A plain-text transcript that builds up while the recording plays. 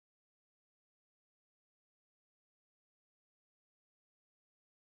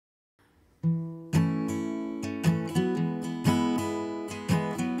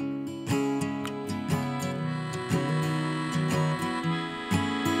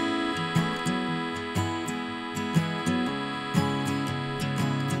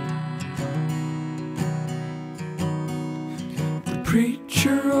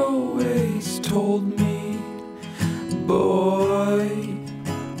Preacher always told me, boy,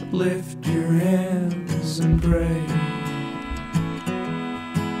 lift your hands and pray,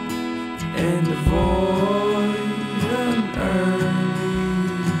 and avoid an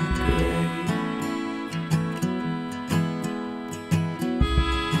early grave.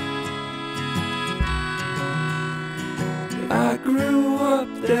 I grew up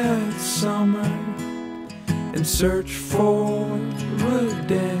that summer in search for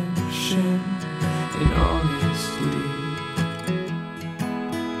redemption and honestly.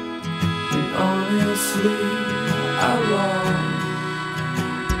 And honestly, I lost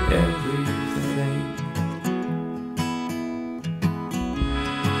everything.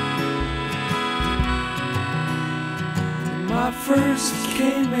 My first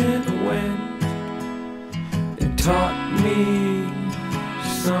came and went and taught me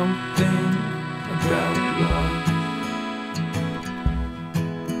something about love.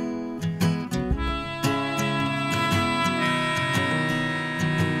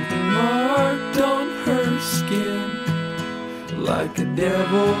 Marked on her skin like a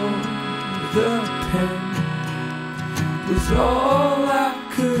devil with a pen was all I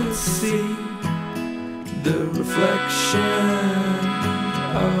could see, the reflection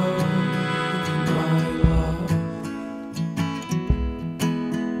of my love.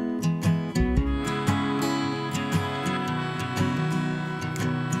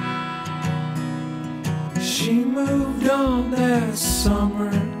 She moved on that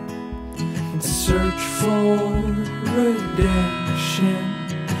summer in search for redemption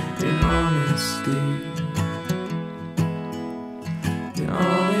and honesty. And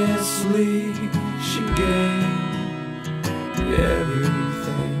honestly, she gained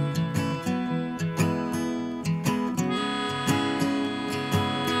everything.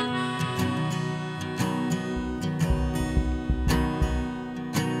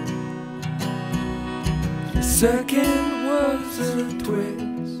 The second was a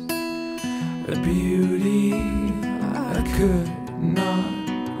twist, a beauty I could not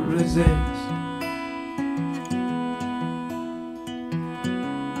resist.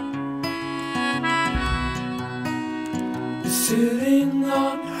 Sitting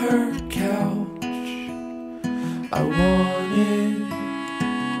on her couch, I wanted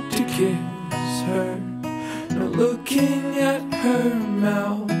to kiss her, not looking at her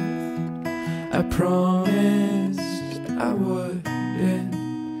mouth. I promised I wouldn't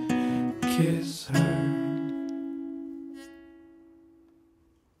kiss her.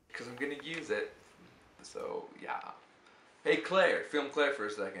 Because I'm gonna use it. So yeah. Hey Claire, film Claire for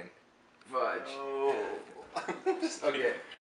a second. Fudge. Oh. Okay.